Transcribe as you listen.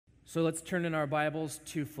So let's turn in our Bibles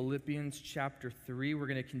to Philippians chapter 3. We're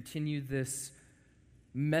going to continue this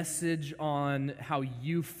message on how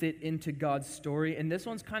you fit into God's story. And this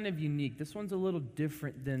one's kind of unique. This one's a little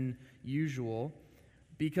different than usual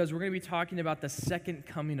because we're going to be talking about the second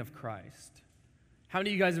coming of Christ. How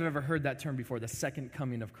many of you guys have ever heard that term before, the second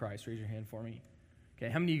coming of Christ? Raise your hand for me. Okay,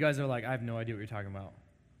 how many of you guys are like, I have no idea what you're talking about?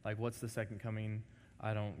 Like, what's the second coming?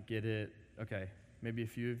 I don't get it. Okay, maybe a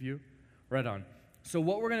few of you. Right on. So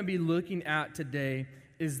what we're going to be looking at today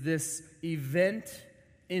is this event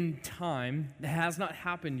in time that has not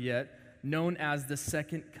happened yet, known as the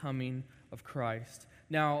second coming of Christ.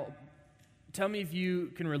 Now, tell me if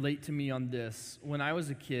you can relate to me on this. When I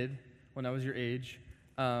was a kid, when I was your age,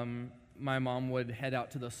 my mom would head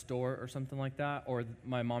out to the store or something like that, or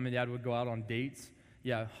my mom and dad would go out on dates.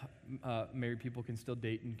 Yeah, married people can still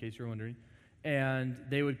date, in case you're wondering. And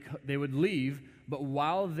they would leave, but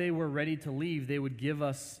while they were ready to leave, they would give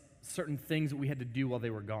us certain things that we had to do while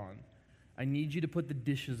they were gone. I need you to put the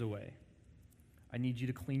dishes away. I need you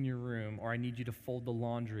to clean your room, or I need you to fold the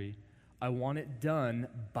laundry. I want it done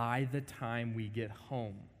by the time we get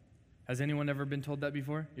home. Has anyone ever been told that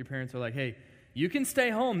before? Your parents are like, hey, you can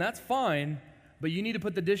stay home, that's fine, but you need to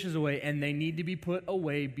put the dishes away, and they need to be put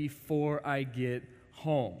away before I get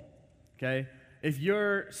home, okay? If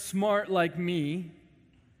you're smart like me,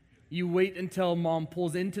 you wait until mom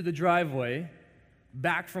pulls into the driveway,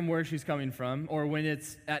 back from where she's coming from, or when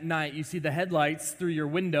it's at night, you see the headlights through your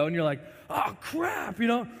window, and you're like, oh, crap,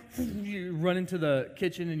 You run into the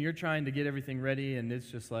kitchen, and you're trying to get everything ready, and it's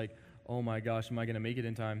just like, oh my gosh, am I going to make it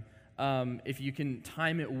in time? If you can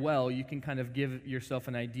time it well, you can kind of give yourself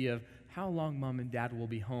an idea of how long mom and dad will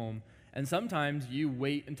be home. And sometimes you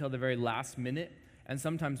wait until the very last minute, and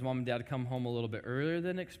sometimes mom and dad come home a little bit earlier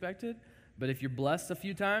than expected. But if you're blessed a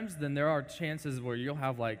few times, then there are chances where you'll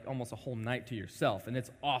have like almost a whole night to yourself, and it's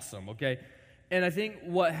awesome, okay? And I think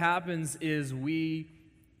what happens is we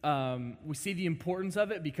see the importance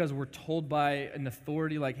of it because we're told by an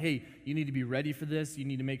authority like, hey, you need to be ready for this. You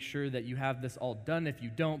need to make sure that you have this all done. If you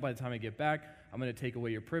don't, by the time I get back, I'm going to take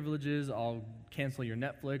away your privileges. I'll cancel your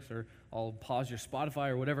Netflix, or I'll pause your Spotify,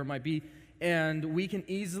 or whatever it might be. And we can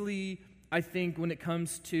easily, I think, when it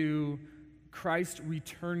comes to Christ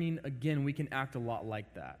returning again, we can act a lot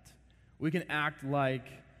like that. We can act like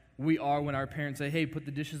we are when our parents say, hey, put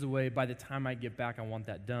the dishes away. By the time I get back, I want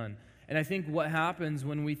that done. And I think what happens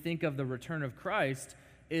when we think of the return of Christ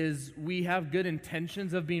is we have good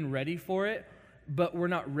intentions of being ready for it, but we're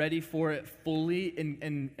not ready for it fully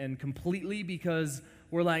and completely because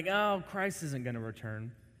we're like, oh, Christ isn't going to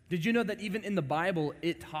return. Did you know that even in the Bible,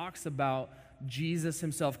 it talks about Jesus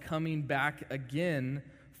himself coming back again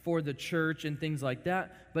for the church and things like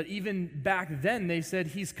that? But even back then, they said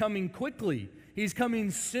he's coming quickly. He's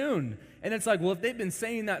coming soon. And it's like, well, if they've been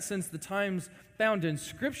saying that since the times found in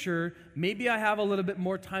Scripture, maybe I have a little bit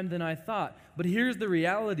more time than I thought. But here's the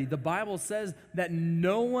reality. The Bible says that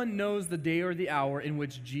no one knows the day or the hour in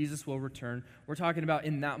which Jesus will return. We're talking about,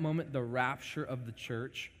 in that moment, the rapture of the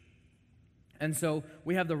church. And so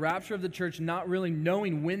we have the rapture of the church not really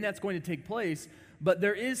knowing when that's going to take place, but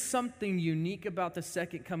there is something unique about the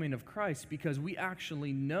second coming of Christ because we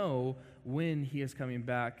actually know when he is coming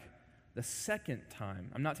back the second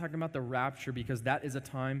time. I'm not talking about the rapture because that is a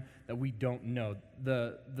time that we don't know.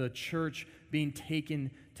 The church being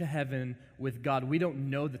taken to heaven with God, we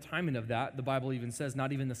don't know the timing of that. The Bible even says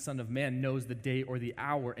not even the Son of Man knows the day or the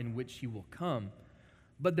hour in which he will come.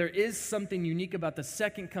 But there is something unique about the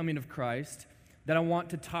second coming of Christ that I want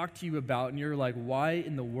to talk to you about. And you're like, why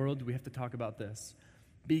in the world do we have to talk about this?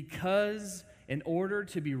 Because in order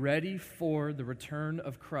to be ready for the return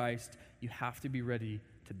of Christ, you have to be ready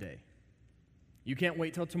today. You can't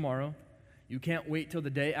wait till tomorrow. You can't wait till the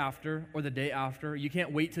day after or the day after. You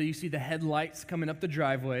can't wait till you see the headlights coming up the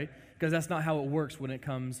driveway because that's not how it works when it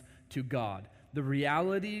comes to God. The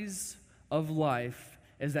realities of life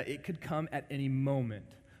is that it could come at any moment.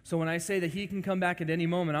 So when I say that he can come back at any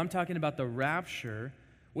moment, I'm talking about the rapture,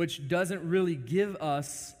 which doesn't really give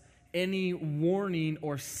us any warning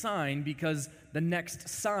or sign because the next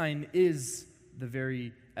sign is the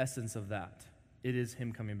very essence of that. It is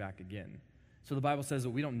him coming back again. So the Bible says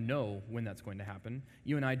that we don't know when that's going to happen.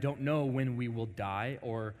 You and I don't know when we will die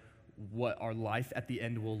or what our life at the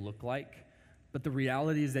end will look like. But the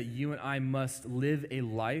reality is that you and I must live a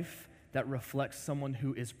life that reflects someone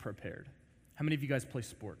who is prepared. How many of you guys play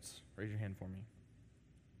sports? Raise your hand for me.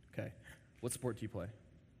 Okay. What sport do you play?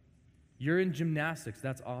 You're in gymnastics.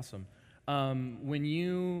 That's awesome. When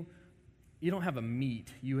you don't have a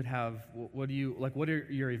meet, you would have, what are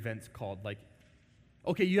your events called? Like,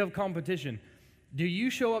 okay, you have competition. Do you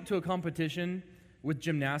show up to a competition with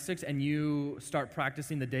gymnastics and you start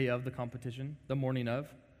practicing the day of the competition, the morning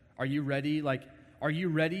of? Are you ready? Like, are you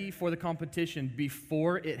ready for the competition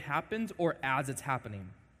before it happens or as it's happening?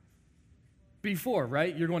 Before,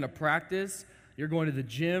 right? You're going to practice, you're going to the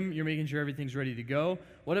gym, you're making sure everything's ready to go.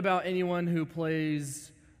 What about anyone who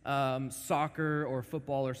plays soccer or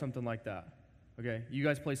football or something like that? Okay, you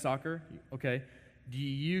guys play soccer? Okay. Do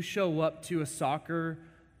you show up to a soccer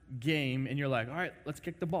game and you're like, all right, let's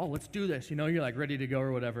kick the ball, let's do this, you know, you're like ready to go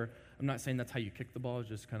or whatever. I'm not saying that's how you kick the ball, it's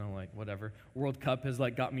just kind of like whatever. World Cup has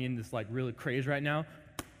like got me in this like really craze right now.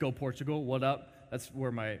 Go Portugal, what up? That's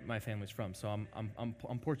where my family's from. So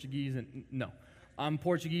I'm Portuguese and no. I'm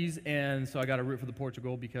Portuguese and so I got to root for the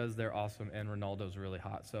Portugal because they're awesome and Ronaldo's really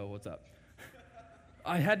hot. So what's up?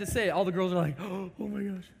 I had to say it. All the girls are like, oh my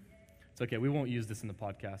gosh. It's okay. We won't use this in the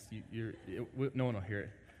podcast. No one will hear it.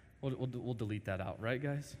 We'll delete that out, right,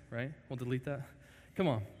 guys? Right? We'll delete that. Come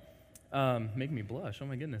on. Make me blush. Oh,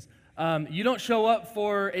 my goodness. You don't show up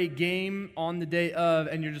for a game on the day of,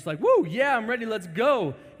 and you're just like, woo, yeah, I'm ready, let's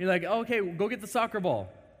go. You're like, okay, go get the soccer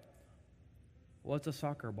ball. What's a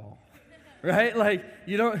soccer ball? Right? Like,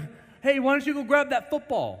 you don't, hey, why don't you go grab that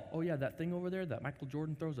football? Oh, yeah, that thing over there that Michael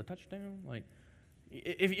Jordan throws a touchdown. Like,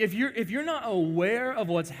 if you're not aware of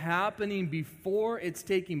what's happening before it's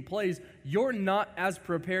taking place, you're not as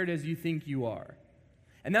prepared as you think you are.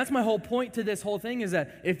 And that's my whole point to this whole thing is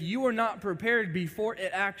that if you are not prepared before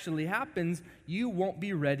it actually happens, you won't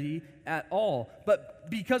be ready at all. But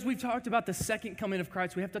because we've talked about the second coming of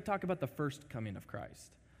Christ, we have to talk about the first coming of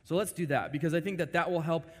Christ. So let's do that because I think that will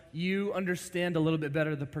help you understand a little bit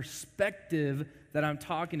better the perspective that I'm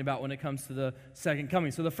talking about when it comes to the second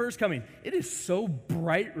coming. So the first coming, it is so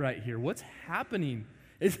bright right here. What's happening?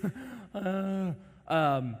 It's the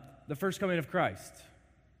first coming of Christ.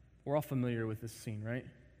 We're all familiar with this scene, right?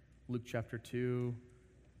 Luke chapter 2,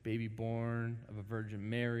 baby born of a Virgin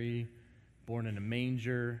Mary, born in a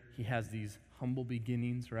manger. He has these humble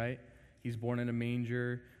beginnings, right? He's born in a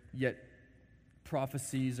manger, yet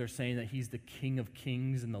prophecies are saying that he's the King of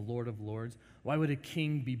Kings and the Lord of Lords. Why would a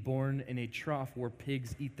king be born in a trough where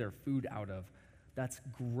pigs eat their food out of? That's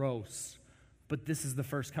gross. But this is the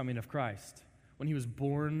first coming of Christ. When he was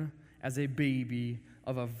born as a baby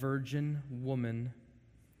of a virgin woman,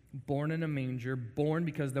 born in a manger, born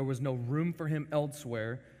because there was no room for him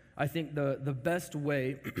elsewhere. I think the best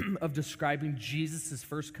way of describing Jesus'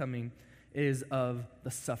 first coming is of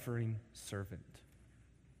the suffering servant.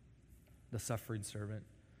 The suffering servant.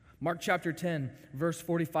 Mark chapter 10, verse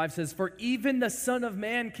 45 says, "For even the Son of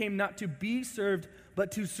Man came not to be served,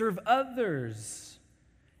 but to serve others,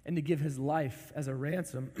 and to give his life as a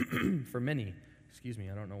ransom for many." Excuse me,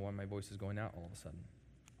 I don't know why my voice is going out all of a sudden.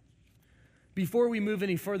 Before we move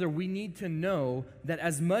any further, we need to know that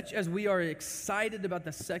as much as we are excited about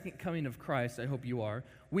the second coming of Christ, I hope you are,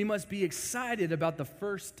 we must be excited about the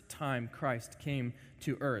first time Christ came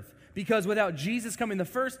to earth. Because without Jesus coming the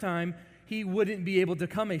first time, he wouldn't be able to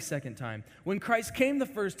come a second time. When Christ came the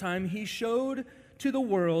first time, he showed to the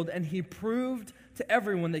world and he proved to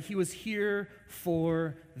everyone that he was here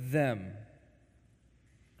for them.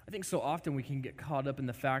 I think so often we can get caught up in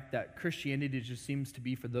the fact that Christianity just seems to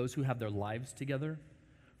be for those who have their lives together,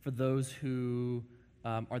 for those who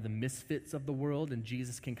are the misfits of the world, and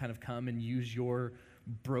Jesus can kind of come and use your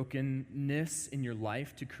brokenness in your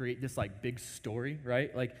life to create this like big story,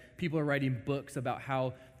 right? Like people are writing books about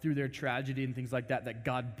how through their tragedy and things like that, that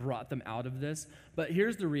God brought them out of this. But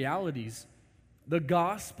here's the realities. The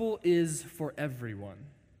gospel is for everyone.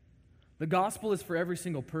 The gospel is for every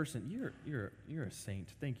single person. You're a saint.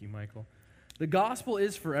 Thank you, Michael. The gospel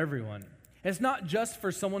is for everyone. It's not just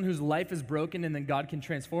for someone whose life is broken and then God can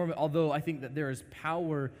transform it, although I think that there is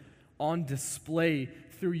power on display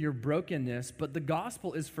through your brokenness, but the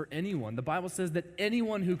gospel is for anyone. The Bible says that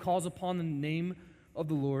anyone who calls upon the name of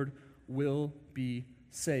the Lord will be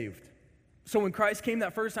saved. So when Christ came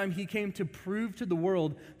that first time, he came to prove to the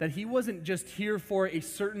world that he wasn't just here for a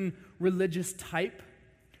certain religious type,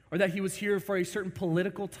 or that he was here for a certain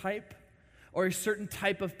political type, or a certain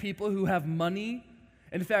type of people who have money.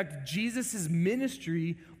 In fact, Jesus'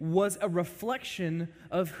 ministry was a reflection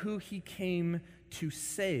of who he came to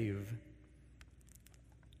save.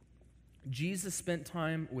 Jesus spent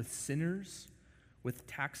time with sinners, with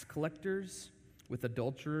tax collectors, with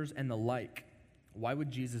adulterers, and the like. Why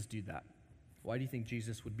would Jesus do that? Why do you think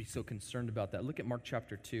Jesus would be so concerned about that? Look at Mark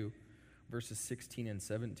chapter 2, verses 16 and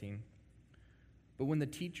 17. "But when the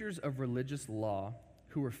teachers of religious law,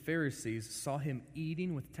 who were Pharisees, saw him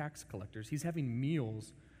eating with tax collectors," he's having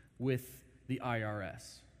meals with the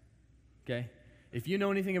IRS, okay? If you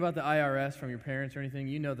know anything about the IRS from your parents or anything,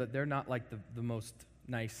 you know that they're not like the most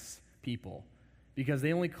nice people. because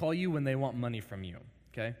they only call you when they want money from you,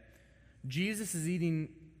 okay? Jesus is eating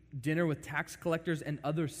dinner with tax collectors and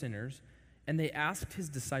other sinners, and they asked his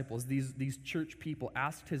disciples, these church people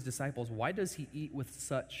asked his disciples, why does he eat with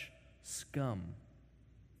such scum?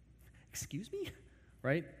 Excuse me?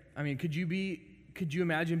 Right? I mean, could you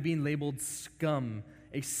imagine being labeled scum,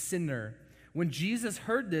 a sinner? When Jesus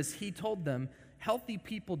heard this, he told them, healthy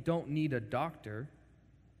people don't need a doctor.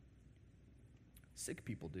 Sick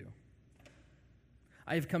people do.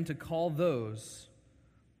 I have come to call those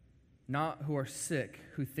not who are sick,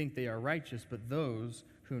 who think they are righteous, but those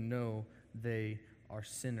who know they are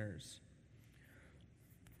sinners.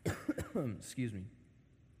 Excuse me.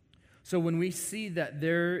 So when we see that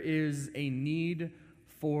there is a need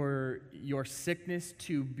for your sickness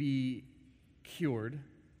to be cured,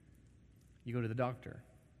 you go to the doctor,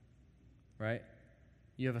 right?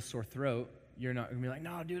 You have a sore throat, you're not going to be like,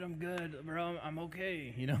 no, dude, I'm good, bro, I'm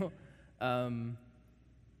okay, you know?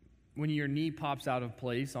 When your knee pops out of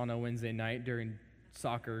place on a Wednesday night during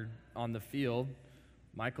soccer on the field,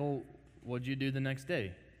 Michael, what'd you do the next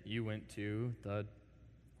day? You went to the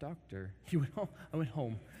doctor. You went home. I went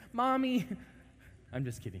home. Mommy. I'm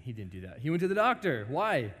just kidding. He didn't do that. He went to the doctor.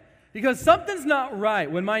 Why? Because something's not right.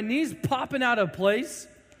 When my knee's popping out of place,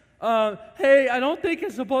 hey, I don't think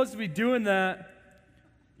it's supposed to be doing that.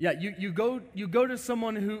 Yeah, you go to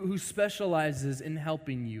someone who specializes in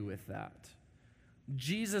helping you with that.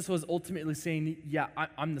 Jesus was ultimately saying, yeah,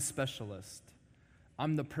 I'm the specialist.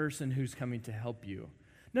 I'm the person who's coming to help you.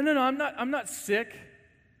 No, I'm not sick.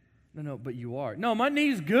 No, but you are. No, my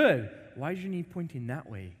knee's good. Why is your knee pointing that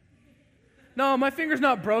way? No, my finger's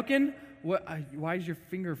not broken. Why is your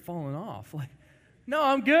finger falling off? Like, no,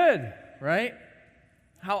 I'm good, right?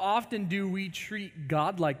 How often do we treat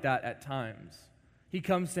God like that at times? He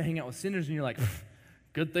comes to hang out with sinners, and you're like,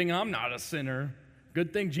 good thing I'm not a sinner.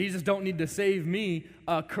 Good thing Jesus don't need to save me.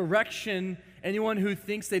 Correction, anyone who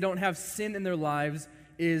thinks they don't have sin in their lives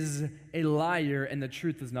is a liar, and the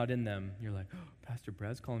truth is not in them. You're like, oh, Pastor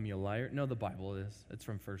Brad's calling me a liar? No, the Bible is. It's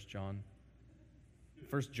from 1 John.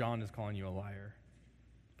 1 John is calling you a liar,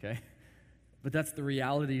 okay? But that's the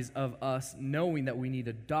realities of us knowing that we need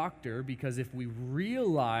a doctor, because if we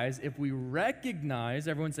recognize,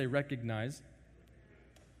 everyone say recognize,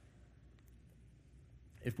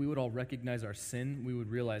 if we would all recognize our sin, we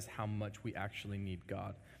would realize how much we actually need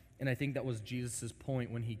God. And I think that was Jesus'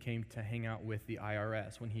 point when he came to hang out with the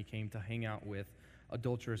IRS, when he came to hang out with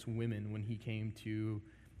adulterous women, when he came to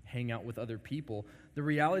hang out with other people. The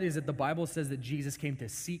reality is that the Bible says that Jesus came to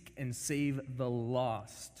seek and save the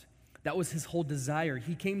lost. That was his whole desire.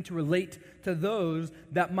 He came to relate to those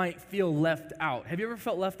that might feel left out. Have you ever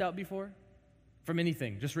felt left out before? From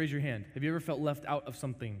anything? Just raise your hand. Have you ever felt left out of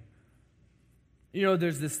something? You know,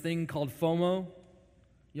 there's this thing called FOMO.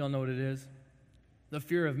 You all know what it is? The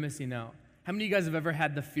fear of missing out. How many of you guys have ever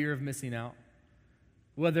had the fear of missing out?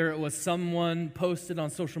 Whether it was someone posted on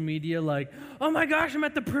social media like, oh my gosh, I'm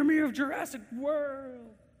at the premiere of Jurassic World.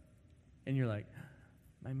 And you're like,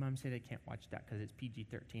 my mom said I can't watch that because it's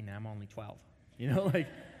PG-13 and I'm only 12. You know, like,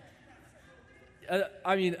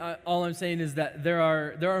 all I'm saying is that there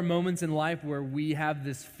are moments in life where we have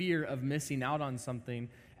this fear of missing out on something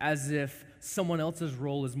as if someone else's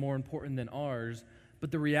role is more important than ours. But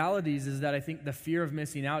the reality is that I think the fear of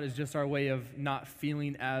missing out is just our way of not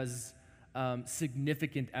feeling as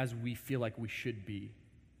significant as we feel like we should be.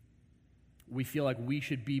 We feel like we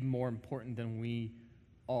should be more important than we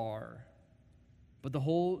are. But the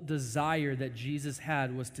whole desire that Jesus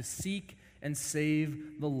had was to seek and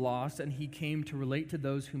save the lost, and he came to relate to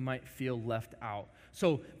those who might feel left out.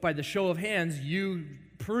 So by the show of hands, you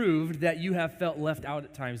proved that you have felt left out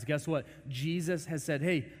at times. Guess what? Jesus has said,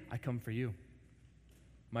 hey, I come for you.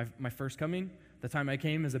 My first coming, the time I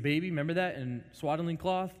came as a baby, remember that? In swaddling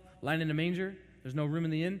cloth, lying in a manger, there's no room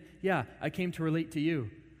in the inn. Yeah, I came to relate to you.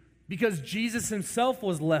 Because Jesus himself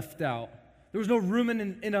was left out. There was no room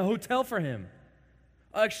in a hotel for him.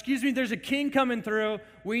 Excuse me, there's a king coming through.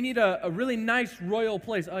 We need a really nice royal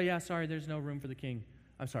place. Oh yeah, sorry, there's no room for the king.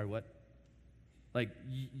 I'm sorry, what? Like,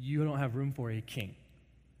 you don't have room for a king.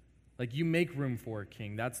 Like, you make room for a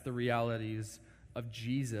king. That's the realities of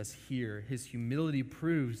Jesus here. His humility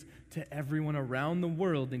proves to everyone around the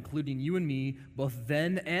world, including you and me, both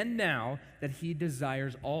then and now, that he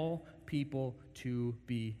desires all people to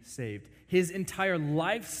be saved. His entire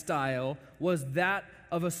lifestyle was that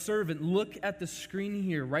of a servant. Look at the screen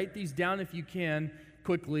here. Write these down if you can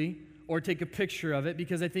quickly, or take a picture of it,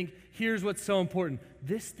 because I think here's what's so important.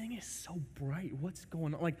 This thing is so bright. What's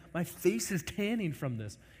going on? Like, my face is tanning from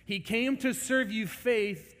this. He came to serve you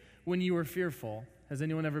faith when you were fearful. Has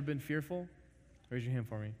anyone ever been fearful? Raise your hand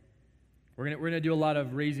for me. We're gonna do a lot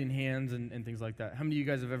of raising hands and things like that. How many of you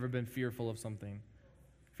guys have ever been fearful of something?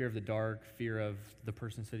 Fear of the dark, fear of the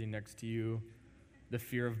person sitting next to you, the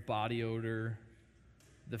fear of body odor,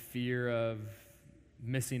 the fear of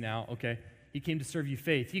missing out. Okay, he came to serve you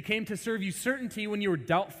faith. He came to serve you certainty when you were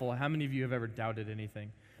doubtful. How many of you have ever doubted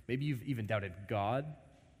anything? Maybe you've even doubted God.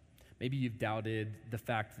 Maybe you've doubted the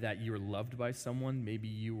fact that you were loved by someone. Maybe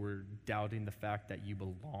you were doubting the fact that you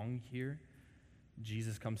belong here.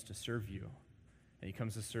 Jesus comes to serve you, and he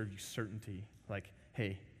comes to serve you certainty. Like,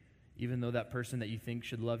 hey, even though that person that you think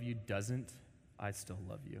should love you doesn't, I still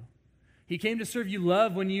love you. He came to serve you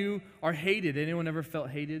love when you are hated. Anyone ever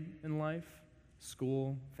felt hated in life?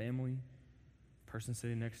 School, family, person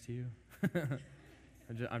sitting next to you?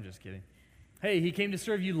 I'm just kidding. Hey, he came to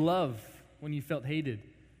serve you love when you felt hated.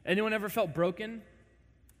 Anyone ever felt broken?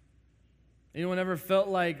 Anyone ever felt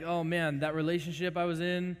like, oh man, that relationship I was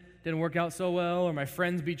in didn't work out so well, or my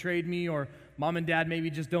friends betrayed me, or mom and dad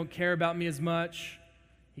maybe just don't care about me as much?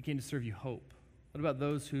 He came to serve you hope. What about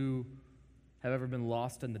those who have ever been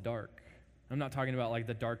lost in the dark? I'm not talking about like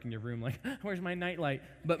the dark in your room, like, where's my nightlight?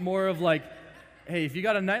 But more of like, hey, if you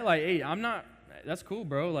got a nightlight, hey, that's cool,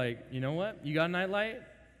 bro. Like, you know what? You got a nightlight?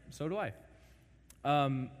 So do I.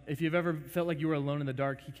 If you've ever felt like you were alone in the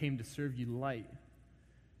dark, he came to serve you light.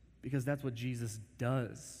 Because that's what Jesus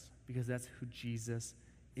does. Because that's who Jesus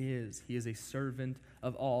is. He is a servant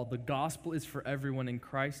of all. The gospel is for everyone, and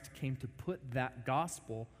Christ came to put that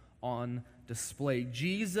gospel on display.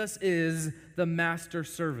 Jesus is the master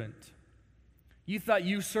servant. You thought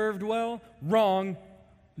you served well? Wrong.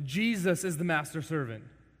 Jesus is the master servant.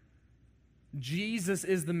 Jesus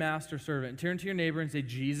is the master servant. Turn to your neighbor and say,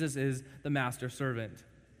 Jesus is the master servant.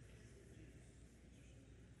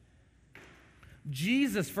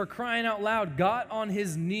 Jesus, for crying out loud, got on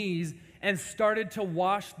his knees and started to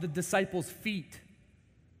wash the disciples' feet.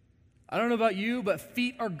 I don't know about you, but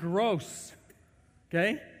feet are gross,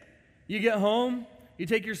 okay? You get home, you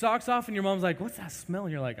take your socks off, and your mom's like, what's that smell?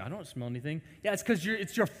 And you're like, I don't smell anything. Yeah, it's because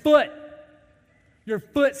it's your foot. Your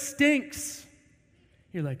foot stinks.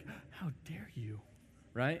 You're like, how dare you,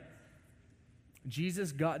 right?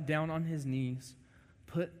 Jesus got down on his knees,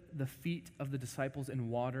 put the feet of the disciples in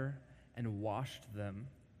water, and washed them.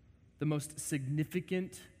 The most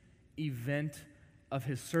significant event of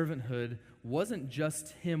his servanthood wasn't just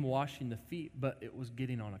him washing the feet, but it was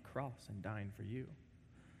getting on a cross and dying for you.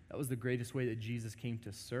 That was the greatest way that Jesus came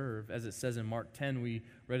to serve. As it says in Mark 10, we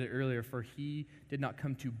read it earlier, for he did not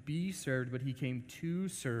come to be served, but he came to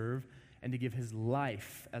serve and to give his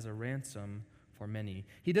life as a ransom for many.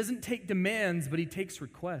 He doesn't take demands, but he takes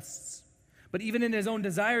requests. But even in his own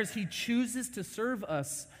desires, he chooses to serve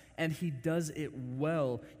us, and he does it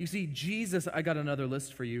well. You see, Jesus, I got another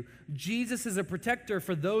list for you. Jesus is a protector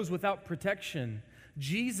for those without protection.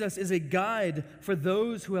 Jesus is a guide for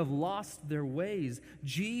those who have lost their ways.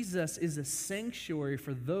 Jesus is a sanctuary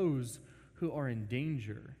for those who are in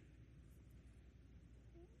danger.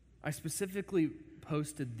 I specifically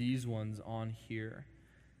posted these ones on here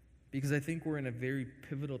because I think we're in a very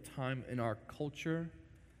pivotal time in our culture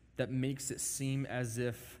that makes it seem as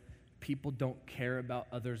if people don't care about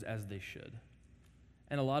others as they should.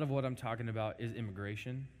 And a lot of what I'm talking about is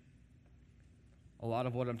immigration. A lot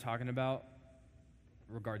of what I'm talking about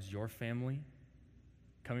regards your family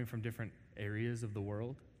coming from different areas of the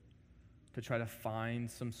world to try to find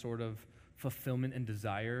some sort of fulfillment and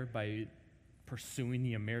desire by pursuing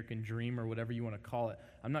the American dream or whatever you want to call it.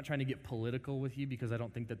 I'm not trying to get political with you because I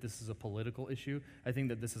don't think that this is a political issue. I think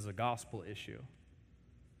that this is a gospel issue.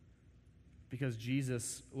 Because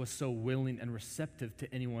Jesus was so willing and receptive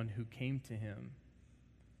to anyone who came to him.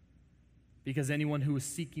 Because anyone who is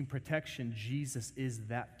seeking protection, Jesus is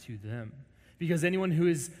that to them. Because anyone who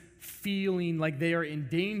is feeling like they are in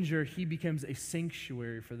danger, he becomes a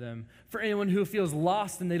sanctuary for them. For anyone who feels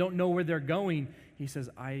lost and they don't know where they're going, he says,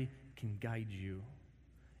 I can guide you.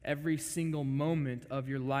 Every single moment of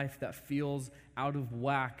your life that feels out of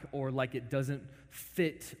whack or like it doesn't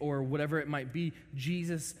fit or whatever it might be,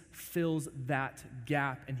 Jesus fills that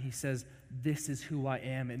gap and he says, this is who I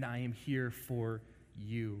am and I am here for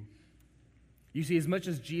you. You see, as much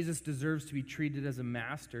as Jesus deserves to be treated as a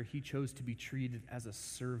master, he chose to be treated as a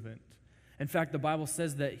servant. In fact, the Bible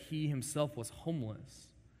says that he himself was homeless.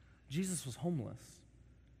 Jesus was homeless.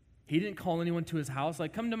 He didn't call anyone to his house,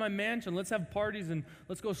 like, come to my mansion, let's have parties and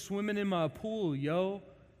let's go swimming in my pool, yo.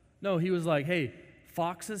 No, he was like, hey,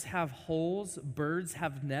 foxes have holes, birds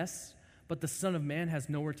have nests, but the Son of Man has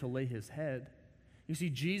nowhere to lay his head. You see,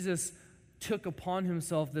 Jesus took upon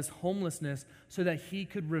himself this homelessness so that he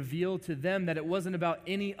could reveal to them that it wasn't about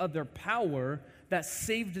any other power that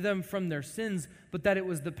saved them from their sins, but that it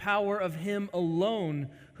was the power of him alone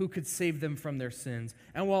who could save them from their sins.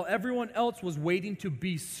 And while everyone else was waiting to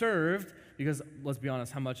be served, because let's be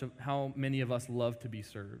honest, how many of us love to be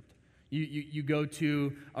served? You go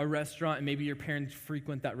to a restaurant, and maybe your parents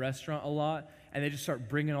frequent that restaurant a lot, and they just start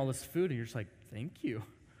bringing all this food, and you're just like, thank you.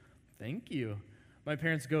 Thank you. My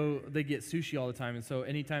parents they get sushi all the time, and so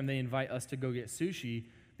anytime they invite us to go get sushi,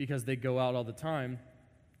 because they go out all the time,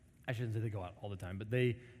 I shouldn't say they go out all the time, but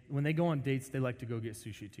when they go on dates, they like to go get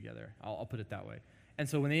sushi together. I'll put it that way. And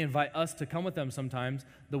so when they invite us to come with them sometimes,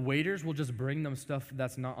 the waiters will just bring them stuff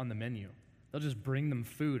that's not on the menu. They'll just bring them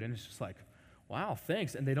food, and it's just like, wow,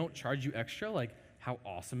 thanks. And they don't charge you extra. Like, how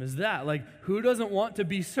awesome is that? Like, who doesn't want to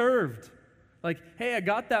be served? Like, hey, I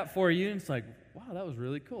got that for you. And it's like, wow, that was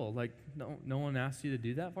really cool. Like, no one asked you to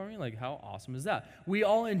do that for me? Like, how awesome is that? We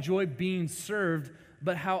all enjoy being served,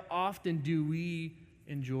 but how often do we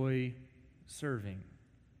enjoy serving?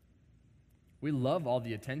 We love all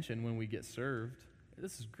the attention when we get served.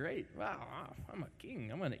 This is great. Wow, I'm a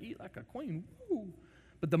king. I'm going to eat like a queen. Woo.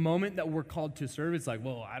 But the moment that we're called to serve, it's like,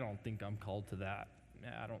 well, I don't think I'm called to that.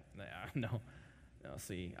 No,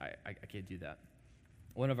 see, I can't do that.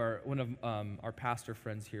 One of our pastor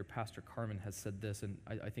friends here, Pastor Carmen, has said this, and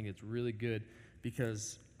I think it's really good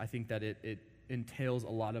because I think that it entails a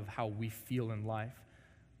lot of how we feel in life.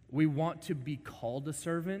 We want to be called a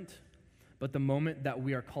servant, but the moment that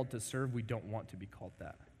we are called to serve, we don't want to be called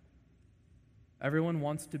that. Everyone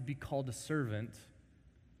wants to be called a servant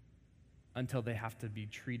until they have to be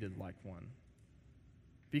treated like one.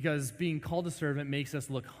 Because being called a servant makes us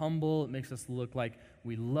look humble. It makes us look like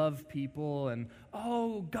we love people and,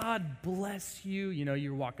 oh, God bless you. You know,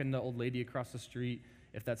 you're walking the old lady across the street.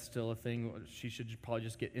 If that's still a thing, she should probably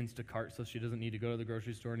just get Instacart so she doesn't need to go to the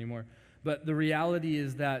grocery store anymore. But the reality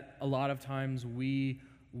is that a lot of times we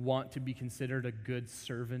want to be considered a good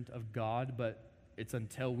servant of God, but it's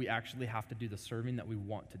until we actually have to do the serving that we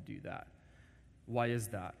want to do that. Why is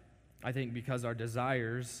that? I think because our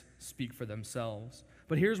desires speak for themselves.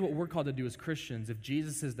 But here's what we're called to do as Christians. If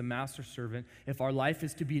Jesus is the master servant, if our life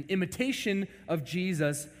is to be an imitation of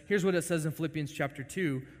Jesus, here's what it says in Philippians chapter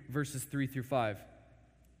 2, verses 3 through 5.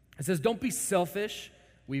 It says, don't be selfish.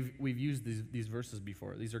 We've used these verses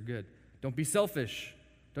before. These are good. Don't be selfish.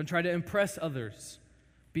 Don't try to impress others.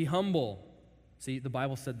 Be humble. See, the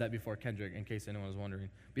Bible said that before, Kendrick, in case anyone was wondering.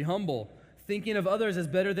 Be humble, thinking of others as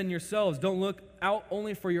better than yourselves. Don't look out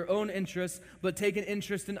only for your own interests, but take an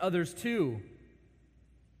interest in others too.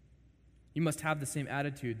 You must have the same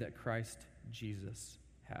attitude that Christ Jesus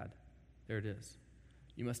had. There it is.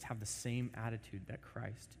 You must have the same attitude that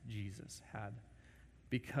Christ Jesus had,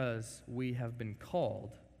 because we have been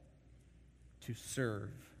called to serve.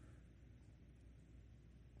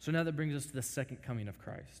 So now that brings us to the second coming of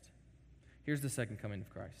Christ. Here's the second coming of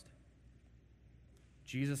Christ.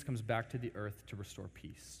 Jesus comes back to the earth to restore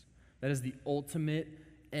peace. That is the ultimate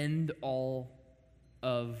end-all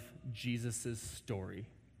of Jesus' story.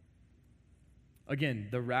 Again,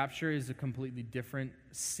 the rapture is a completely different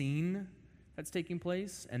scene that's taking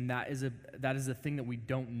place, and that is a thing that we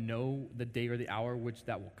don't know the day or the hour which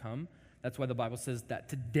that will come. That's why the Bible says that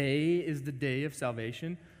today is the day of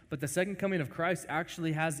salvation. But the second coming of Christ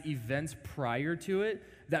actually has events prior to it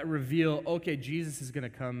that reveal, okay, Jesus is going to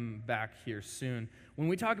come back here soon. When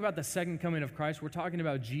we talk about the second coming of Christ, we're talking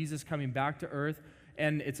about Jesus coming back to earth,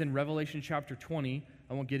 and it's in Revelation chapter 20.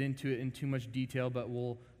 I won't get into it in too much detail, but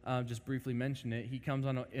we'll just briefly mention it. He comes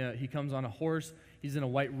on a horse. He's in a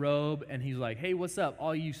white robe, and he's like, hey, what's up,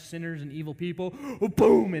 all you sinners and evil people? Oh,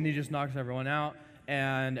 boom! And he just knocks everyone out,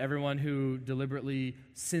 and everyone who deliberately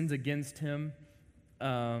sins against him,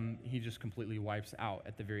 he just completely wipes out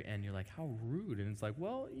at the very end. You're like, how rude. And it's like,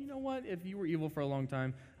 well, you know what? If you were evil for a long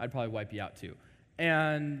time, I'd probably wipe you out too.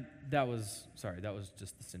 And that was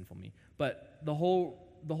just the sinful me. But the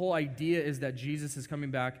whole idea is that Jesus is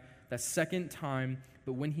coming back that second time,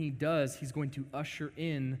 but when he does, he's going to usher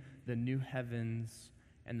in the new heavens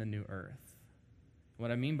and the new earth.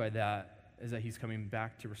 What I mean by that is that he's coming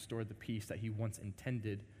back to restore the peace that he once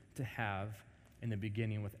intended to have in the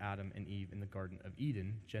beginning with Adam and Eve in the Garden of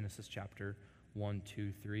Eden, Genesis chapter 1,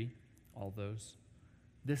 2, 3, all those.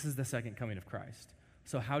 This is the second coming of Christ.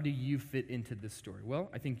 So how do you fit into this story? Well,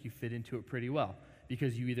 I think you fit into it pretty well,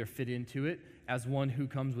 because you either fit into it as one who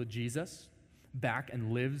comes with Jesus back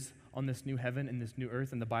and lives on this new heaven and this new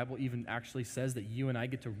earth, and the Bible even actually says that you and I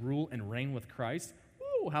get to rule and reign with Christ.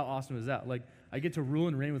 Woo, how awesome is that? Like, I get to rule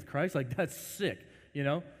and reign with Christ? Like, that's sick, you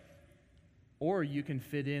know? Or you can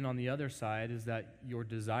fit in on the other side, is that your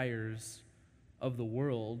desires of the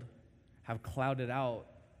world have clouded out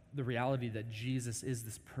the reality that Jesus is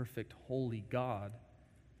this perfect, holy God.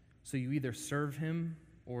 So you either serve him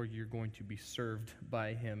or you're going to be served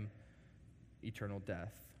by him, eternal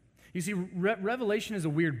death. You see, Revelation is a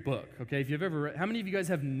weird book, okay? If you've ever read, how many of you guys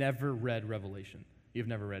have never read Revelation? You've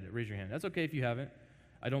never read it. Raise your hand. That's okay if you haven't.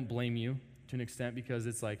 I don't blame you to an extent because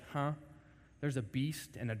it's like, there's a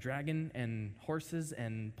beast and a dragon and horses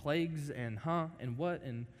and plagues and and what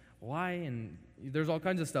and why and there's all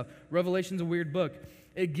kinds of stuff. Revelation's a weird book.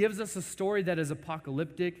 It gives us a story that is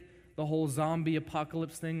apocalyptic. The whole zombie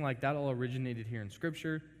apocalypse thing, like that all originated here in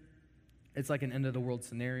Scripture. It's like an end-of-the-world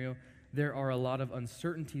scenario. There are a lot of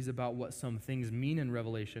uncertainties about what some things mean in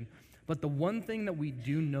Revelation. But the one thing that we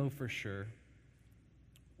do know for sure,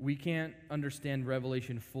 we can't understand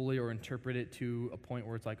Revelation fully or interpret it to a point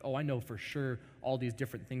where it's like, oh, I know for sure all these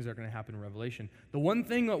different things are going to happen in Revelation. The one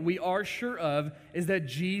thing that we are sure of is that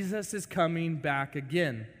Jesus is coming back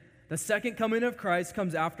again. The second coming of Christ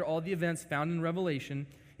comes after all the events found in Revelation.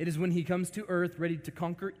 It is when he comes to earth ready to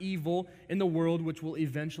conquer evil in the world, which will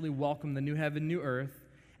eventually welcome the new heaven, new earth.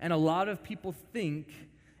 And a lot of people think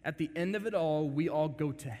at the end of it all, we all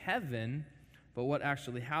go to heaven. But what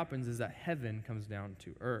actually happens is that heaven comes down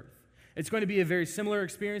to earth. It's going to be a very similar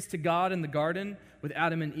experience to God in the garden with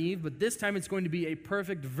Adam and Eve, but this time it's going to be a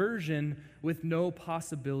perfect version with no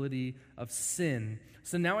possibility of sin.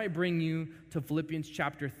 So now I bring you to Philippians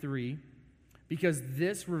chapter 3, because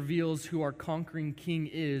this reveals who our conquering king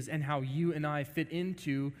is and how you and I fit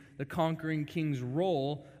into the conquering king's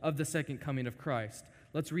role of the second coming of Christ.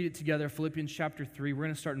 Let's read it together, Philippians chapter 3. We're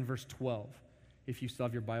going to start in verse 12. If you still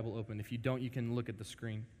have your Bible open. If you don't, you can look at the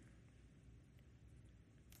screen.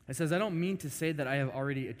 It says, I don't mean to say that I have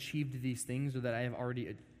already achieved these things or that I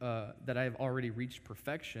have already reached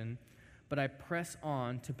perfection, but I press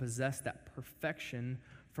on to possess that perfection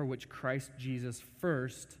for which Christ Jesus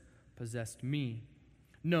first possessed me.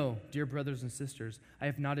 No, dear brothers and sisters, I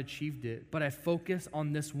have not achieved it, but I focus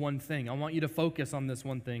on this one thing. I want you to focus on this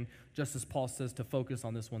one thing, just as Paul says to focus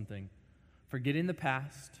on this one thing. Forgetting the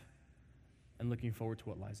past and looking forward to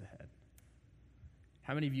what lies ahead.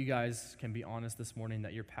 How many of you guys can be honest this morning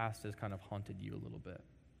that your past has kind of haunted you a little bit?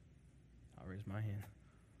 I'll raise my hand.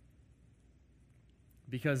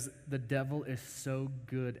 Because the devil is so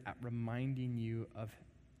good at reminding you of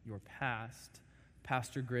your past.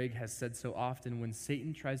 Pastor Greg has said so often, when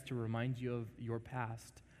Satan tries to remind you of your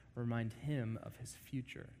past, remind him of his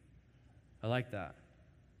future. I like that.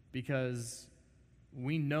 Because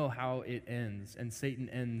we know how it ends, and Satan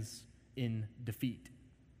ends in defeat.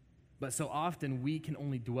 But so often we can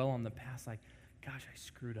only dwell on the past like, gosh, I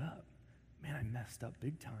screwed up. Man, I messed up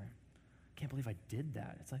big time. Can't believe I did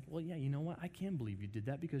that. It's like, well, yeah, you know what? I can believe you did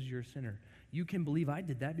that because you're a sinner. You can believe I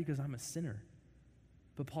did that because I'm a sinner.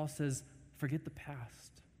 But Paul says, forget the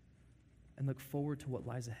past and look forward to what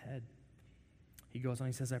lies ahead. He goes on,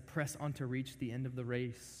 he says, I press on to reach the end of the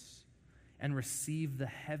race and receive the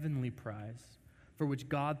heavenly prize for which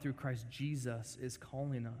God through Christ Jesus is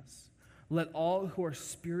calling us. Let all who are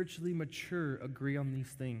spiritually mature agree on these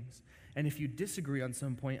things. And if you disagree on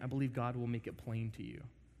some point, I believe God will make it plain to you.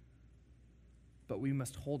 But we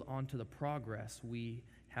must hold on to the progress we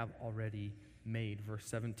have already made. Verse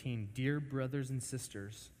 17, dear brothers and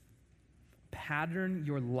sisters, pattern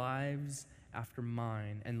your lives after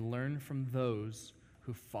mine and learn from those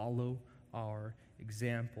who follow our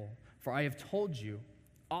example. For I have told you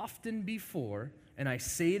often before, and I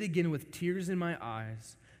say it again with tears in my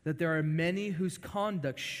eyes, that there are many whose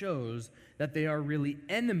conduct shows that they are really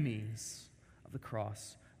enemies of the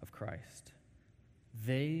cross of Christ.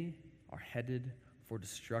 They are headed for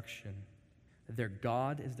destruction. Their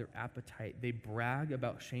God is their appetite. They brag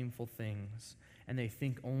about shameful things, and they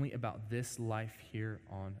think only about this life here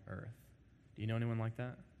on earth. Do you know anyone like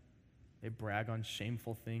that? They brag on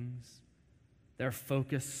shameful things. They're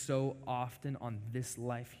focused so often on this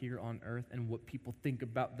life here on earth and what people think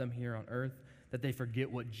about them here on earth that they forget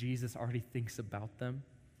what Jesus already thinks about them.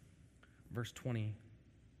 Verse 20,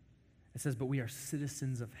 it says, but we are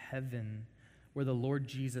citizens of heaven where the Lord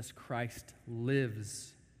Jesus Christ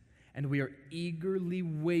lives, and we are eagerly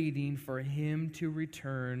waiting for him to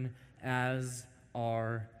return as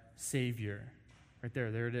our Savior. Right there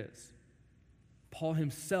it is. Paul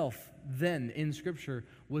himself then in Scripture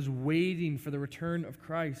was waiting for the return of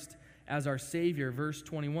Christ as our Savior. Verse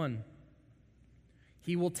 21,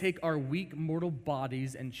 he will take our weak mortal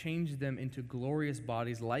bodies and change them into glorious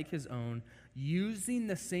bodies like his own, using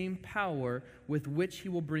the same power with which he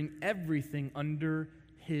will bring everything under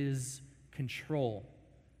his control.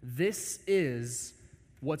 This is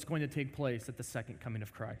what's going to take place at the second coming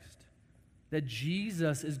of Christ. that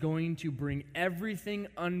Jesus is going to bring everything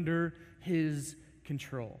under his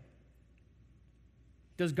control.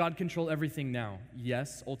 Does God control everything now?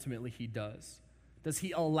 Yes, ultimately he does. Does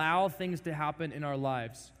he allow things to happen in our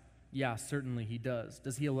lives? Yeah, certainly he does.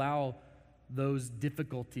 Does he allow those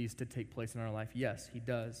difficulties to take place in our life? Yes, he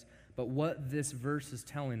does. But what this verse is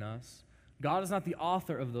telling us, God is not the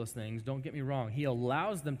author of those things, don't get me wrong. He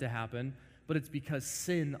allows them to happen, but it's because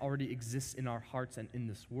sin already exists in our hearts and in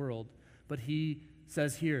this world. But he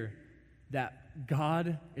says here that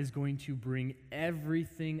God is going to bring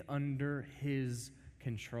everything under his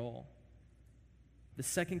control. The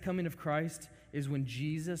second coming of Christ is when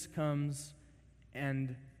Jesus comes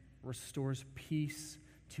and restores peace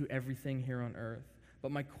to everything here on earth.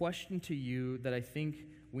 But my question to you that I think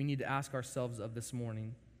we need to ask ourselves of this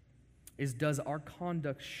morning is, does our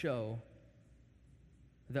conduct show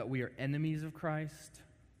that we are enemies of Christ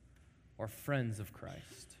or friends of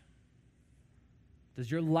Christ? Does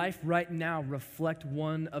your life right now reflect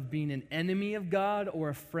one of being an enemy of God or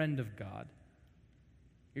a friend of God?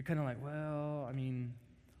 You're kind of like, well, I mean,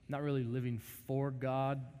 I'm not really living for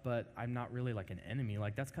God, but I'm not really like an enemy.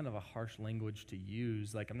 Like, that's kind of a harsh language to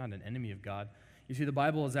use. Like, I'm not an enemy of God. You see, the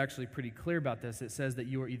Bible is actually pretty clear about this. It says that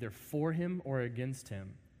you are either for him or against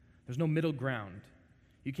him. There's no middle ground.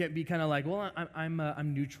 You can't be kind of like, well,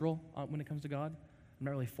 I'm neutral when it comes to God. I'm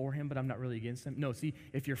not really for him, but I'm not really against him. No, see,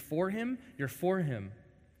 if you're for him, you're for him.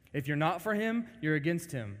 If you're not for him, you're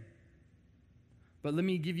against him. But let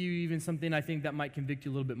me give you even something I think that might convict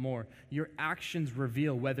you a little bit more. Your actions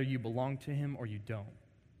reveal whether you belong to him or you don't.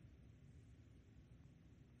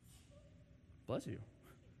 Bless you.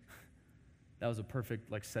 That was a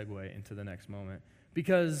perfect segue into the next moment.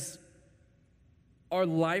 Because our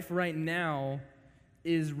life right now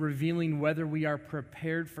is revealing whether we are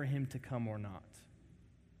prepared for him to come or not.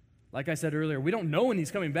 Like I said earlier, we don't know when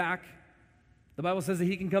he's coming back. The Bible says that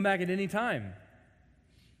he can come back at any time.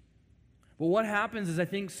 But what happens is I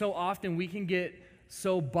think so often we can get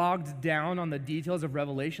so bogged down on the details of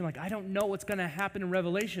Revelation. Like, I don't know what's going to happen in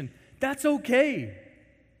Revelation. That's okay.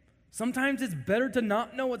 Sometimes it's better to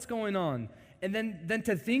not know what's going on and than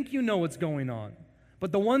to think you know what's going on.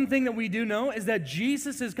 But the one thing that we do know is that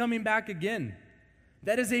Jesus is coming back again.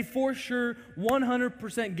 That is a for sure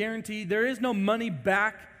 100% guarantee. There is no money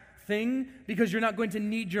back thing because you're not going to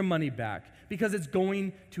need your money back because it's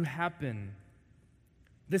going to happen.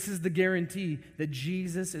 This is the guarantee that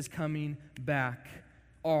Jesus is coming back.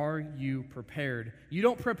 Are you prepared? You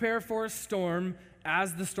don't prepare for a storm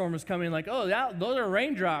as the storm is coming like, oh, those are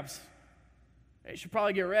raindrops. You should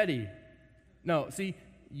probably get ready. No, see,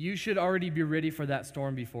 you should already be ready for that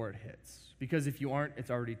storm before it hits. Because if you aren't, it's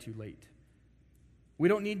already too late. We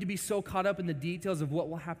don't need to be so caught up in the details of what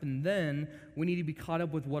will happen then. We need to be caught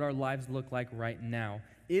up with what our lives look like right now.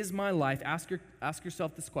 Is my life, ask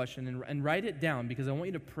yourself this question and write it down, because I want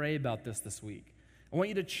you to pray about this week. I want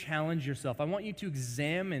you to challenge yourself. I want you to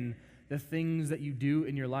examine the things that you do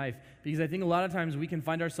in your life, because I think a lot of times we can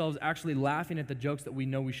find ourselves actually laughing at the jokes that we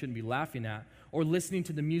know we shouldn't be laughing at, or listening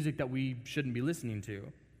to the music that we shouldn't be listening to.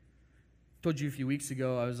 I told you a few weeks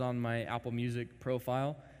ago I was on my Apple Music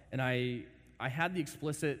profile, and I had the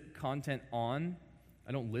explicit content on.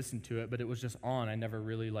 I don't listen to it, but it was just on. I never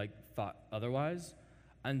really thought otherwise,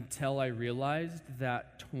 until I realized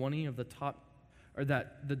that 20 of the top, or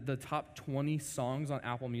that the top 20 songs on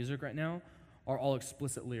Apple Music right now are all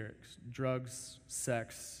explicit lyrics. Drugs,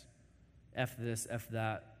 sex, F this, F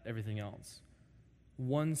that, everything else.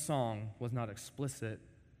 One song was not explicit,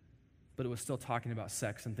 but it was still talking about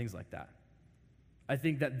sex and things like that. I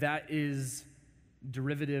think that is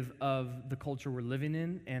derivative of the culture we're living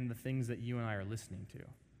in and the things that you and I are listening to.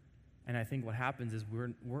 And I think what happens is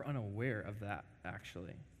we're unaware of that,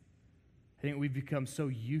 actually. I think we've become so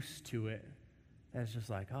used to it that it's just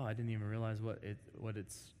like, oh, I didn't even realize what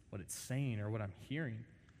it's saying or what I'm hearing.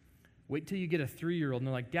 Wait till you get a 3-year-old and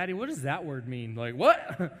they're like, Daddy, what does that word mean? Like,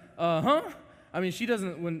 what? I mean, she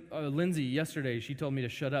doesn't, when Lindsay yesterday, she told me to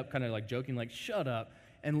shut up, kind of like joking, like, shut up.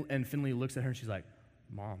 And Finley looks at her and she's like,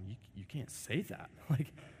 Mom, you can't say that.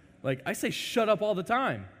 Like I say shut up all the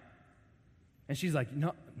time. And she's like,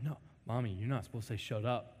 no, Mommy, you're not supposed to say shut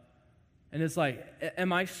up. And it's like,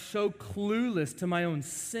 am I so clueless to my own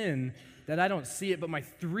sin that I don't see it, but my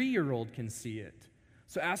 3-year-old can see it?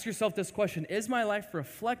 So ask yourself this question: is my life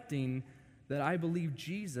reflecting that I believe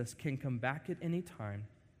Jesus can come back at any time?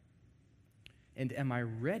 And am I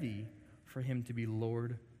ready for him to be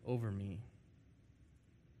Lord over me?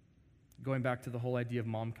 Going back to the whole idea of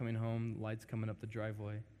Mom coming home, lights coming up the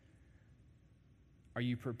driveway. Are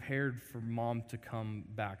you prepared for Mom to come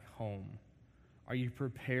back home? Are you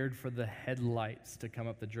prepared for the headlights to come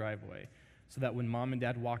up the driveway? so that when mom and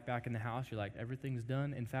dad walk back in the house, you're like, everything's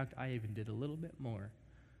done. In fact, I even did a little bit more.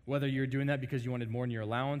 Whether you're doing that because you wanted more in your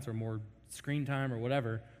allowance or more screen time or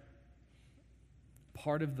whatever,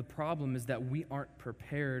 part of the problem is that we aren't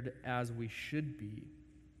prepared as we should be.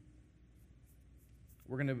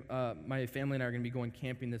 My family and I are going to be going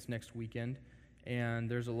camping this next weekend,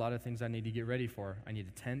 and there's a lot of things I need to get ready for. I need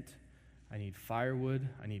a tent, I need firewood,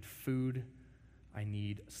 I need food, I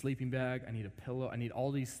need a sleeping bag, I need a pillow, I need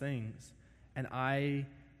all these things. And I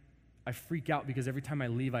freak out because every time I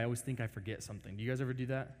leave, I always think I forget something. Do you guys ever do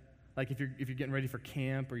that? Like if you're getting ready for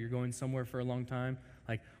camp or you're going somewhere for a long time,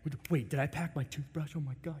 like, wait, did I pack my toothbrush? Oh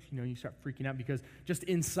my gosh, you start freaking out because just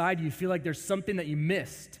inside you feel like there's something that you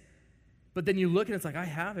missed. But then you look and it's like, I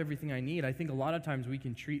have everything I need. I think a lot of times we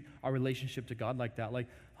can treat our relationship to God like that, like,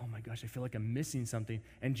 oh my gosh, I feel like I'm missing something.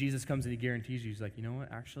 And Jesus comes and he guarantees you, he's like, you know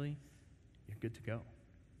what, actually, you're good to go.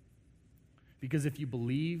 Because if you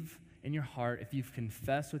believe in your heart, if you've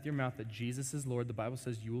confessed with your mouth that Jesus is Lord, the Bible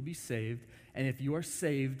says you will be saved. And if you are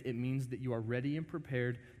saved, it means that you are ready and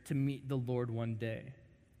prepared to meet the Lord one day.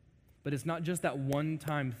 But it's not just that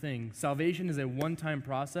one-time thing. Salvation is a one-time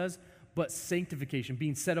process, but sanctification,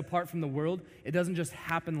 being set apart from the world, it doesn't just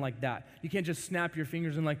happen like that. You can't just snap your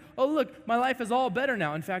fingers and like, oh, look, my life is all better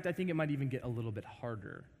now. In fact, I think it might even get a little bit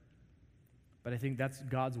harder. But I think that's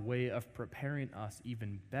God's way of preparing us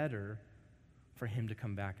even better for him to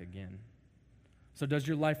come back again. So does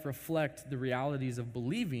your life reflect the realities of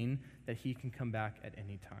believing that he can come back at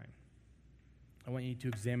any time? I want you to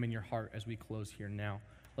examine your heart as we close here now.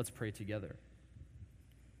 Let's pray together.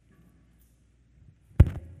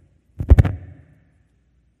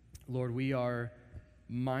 Lord, we are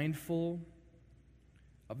mindful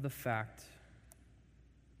of the fact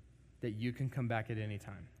that you can come back at any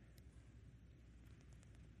time.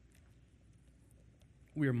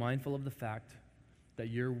 We are mindful of the fact that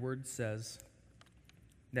your word says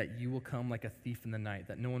that you will come like a thief in the night,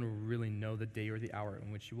 that no one will really know the day or the hour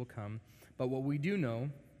in which you will come. But what we do know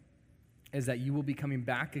is that you will be coming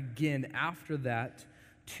back again after that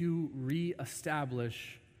to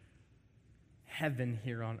reestablish heaven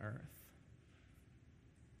here on earth.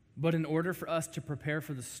 But in order for us to prepare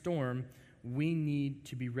for the storm, we need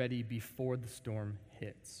to be ready before the storm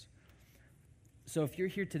hits. So if you're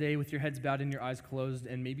here today with your heads bowed and your eyes closed,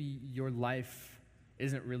 and maybe your life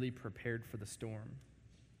isn't really prepared for the storm,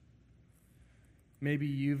 maybe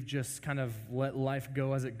you've just kind of let life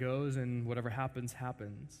go as it goes, and whatever happens,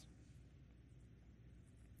 happens.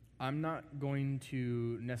 I'm not going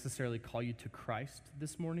to necessarily call you to Christ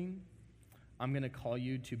this morning. I'm going to call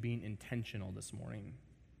you to being intentional this morning.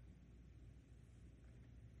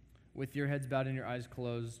 With your heads bowed and your eyes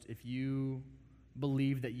closed, if you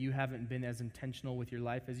believe that you haven't been as intentional with your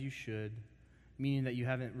life as you should, meaning that you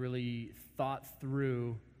haven't really thought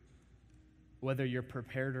through whether you're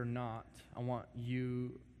prepared or not, I want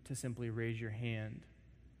you to simply raise your hand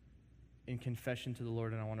in confession to the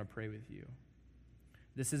Lord, and I want to pray with you.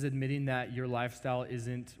 This is admitting that your lifestyle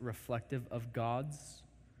isn't reflective of God's.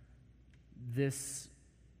 This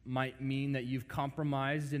might mean that you've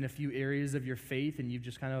compromised in a few areas of your faith and you've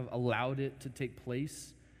just kind of allowed it to take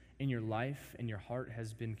place in your life and your heart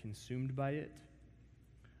has been consumed by it.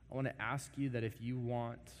 I want to ask you that if you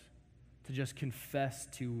want to just confess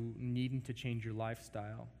to needing to change your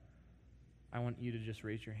lifestyle, I want you to just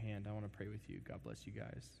raise your hand. I want to pray with you. God bless you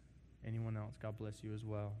guys. Anyone else? God bless you as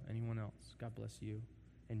well. Anyone else? God bless you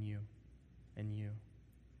and you and you.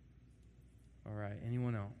 All right.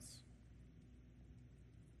 Anyone else?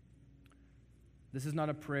 This is not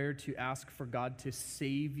a prayer to ask for God to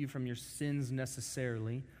save you from your sins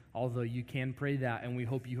necessarily, although you can pray that, and we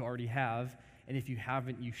hope you already have, and if you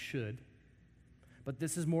haven't, you should. But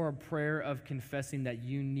this is more a prayer of confessing that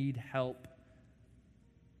you need help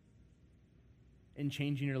in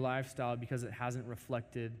changing your lifestyle because it hasn't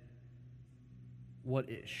reflected what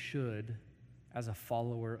it should as a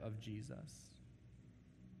follower of Jesus.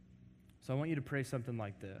 So I want you to pray something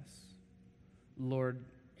like this. Lord,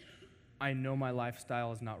 I know my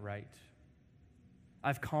lifestyle is not right.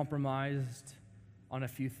 I've compromised on a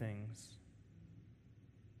few things.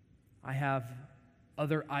 I have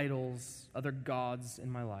other idols, other gods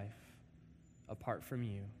in my life apart from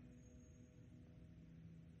you.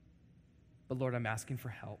 But Lord, I'm asking for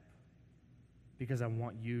help because I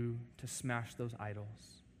want you to smash those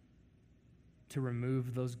idols, to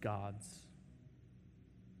remove those gods,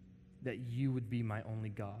 that you would be my only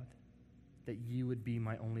God, that you would be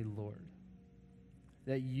my only Lord,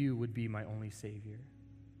 that you would be my only Savior.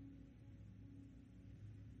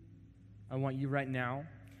 I want you right now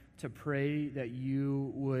to pray that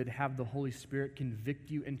you would have the Holy Spirit convict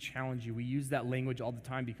you and challenge you. We use that language all the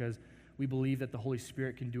time because we believe that the Holy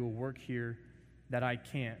Spirit can do a work here that I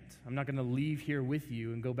can't. I'm not going to leave here with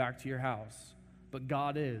you and go back to your house. But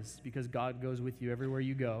God is, because God goes with you everywhere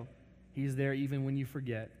you go. He's there even when you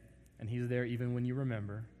forget, and He's there even when you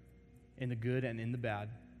remember, in the good and in the bad.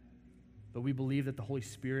 But we believe that the Holy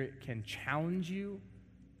Spirit can challenge you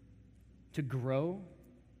to grow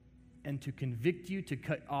and to convict you to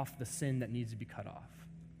cut off the sin that needs to be cut off.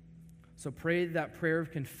 So pray that prayer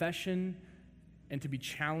of confession and to be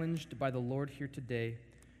challenged by the Lord here today,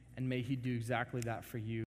 and may He do exactly that for you.